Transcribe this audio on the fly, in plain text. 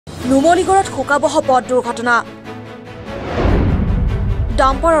নুমলীগড়ত শোকাবহ পথ দুৰ্ঘটনা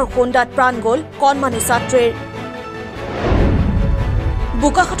ডাম্পাৰৰ খুন্দাত প্ৰাণ গ'ল কণমানি ছাত্ৰীৰ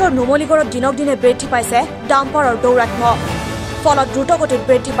বোকাখাটৰ নুমলীগড়ত দিনক দিনে বৃদ্ধি পাইছে ডাম্পাৰৰ দৌৰাত্ম্য ফলত দ্ৰুতগতিত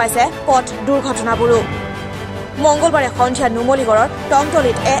বৃদ্ধি পাইছে পথ দুৰ্ঘটনাবোৰো মঙ্গলবাৰে সন্ধিয়া নুমলীগড়ৰ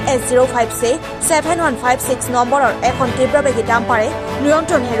টংটলিত AS05C 7156 নম্বৰৰ এখন তীব্ৰবেগী ডাম্পাৰে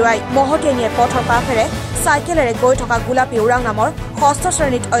নিয়ন্ত্ৰণ হেৰুৱাই মহতিয়াই নিয়ে পথৰ কাষেৰে চাইকেলেৰে গৈ থকা গোলাপী ওৰাং নামৰ ষষ্ঠ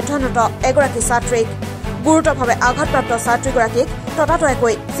শ্ৰেণীত অধ্যয়নৰত এগৰাকী ছাত্ৰীক গুৰুতৰভাৱে আঘাতপ্ৰাপ্ত ছাত্ৰীগৰাকীক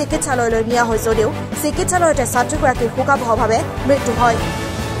ততাতৈয়াকৈ চিকিৎসালয়লৈ নিয়া হয় যদিও চিকিৎসালয়তে ছাত্ৰীগৰাকীৰ শোকাবহভাৱে মৃত্যু হয়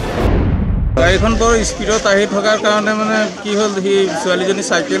গাড়ীখন বৰ স্পীডত আহি থকাৰ কাৰণে মানে কি হ'ল সি ছোৱালীজনী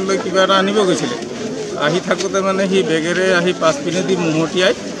চাইকেল লৈ কিবা এটা আনিব গৈছিলে আহি থাকোঁতে মানে সি বেগেৰে আহি পাঁচ পিনেদি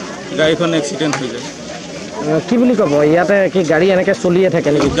মহতিয়াই গাড়ীখন এক্সিডেণ্ট হৈ যায় কি বুলি ক'ব ইয়াতে কি গাড়ী এনেকৈ চলিয়ে থাকে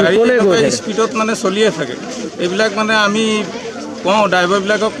নেকি গাড়ী স্পীডত মানে চলিয়ে থাকে এইবিলাক মানে আমি কওঁ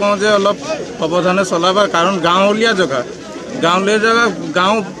ড্ৰাইভাৰবিলাকক কওঁ যে অলপ সাৱধানে চলাবা কাৰণ গাঁৱলীয়া জেগা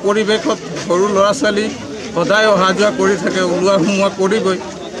গাঁও পৰিৱেশত সৰু ল'ৰা ছোৱালী সদায় অহা যোৱা কৰি থাকে ওলোৱা সোমোৱা কৰিবই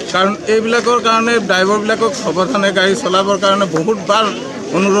কাৰণ এইবিলাকৰ কাৰণে ড্ৰাইভাৰবিলাকক সাৱধানে গাড়ী চলাবৰ কাৰণে বহুতবাৰ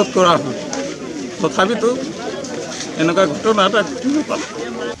অনুৰোধ কৰা হয় তথাপিতো এনেকুৱা ঘটনা এটা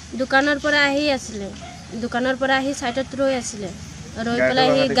দোকানৰ পৰা আহি সাইডত ৰৈ আছিলে ৰৈ পেলাই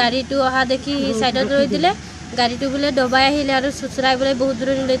সি গাড়ীটো অহা দেখি সি সাইডত ৰৈ দিলে গাড়ীটো বোলে দবাই আহিলে আৰু চুচৰাই বোলে বহুত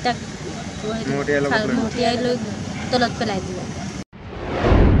দূৰলৈ তাক মহতিয়াই লৈ তলত পেলাই দিলে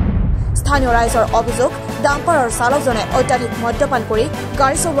স্থানীয় ৰাইজৰ অভিযোগ ডাম্পাৰৰ চালকজনে অত্যাধিক মদ্যপান কৰি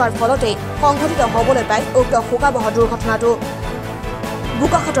গাড়ী চলোৱাৰ ফলতেই সংঘটিত হ'বলৈ পায় উক্ত শোকাবহ দুৰ্ঘটনাটো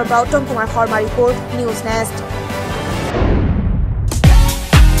বোকাখাটৰ পৰা উত্তম Kumar Sharma report news nest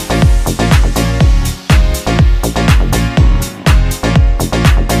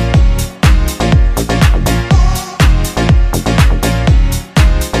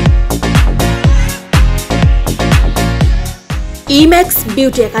EMAX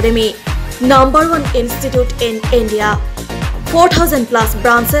Beauty Academy, #1 institute in India, 4,000 plus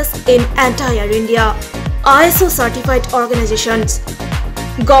branches in entire India, ISO certified organizations,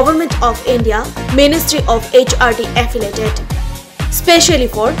 Government of India, Ministry of HRD affiliated, specially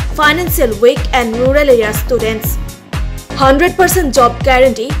for financial weak and rural area students, 100% job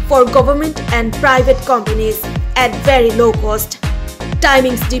guarantee for government and private companies at very low cost.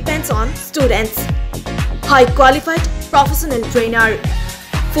 Timings depends on students. High qualified professional trainer,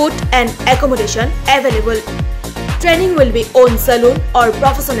 food and accommodation available. Training will be on saloon or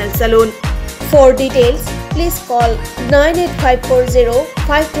professional saloon. For details, please call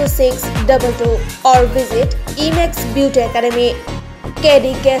 98540-52622 or visit EMAX Beauty Academy,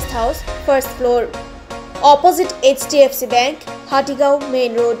 KD Guest House, first floor, opposite HDFC Bank, Hatigao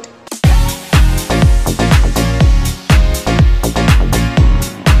Main Road.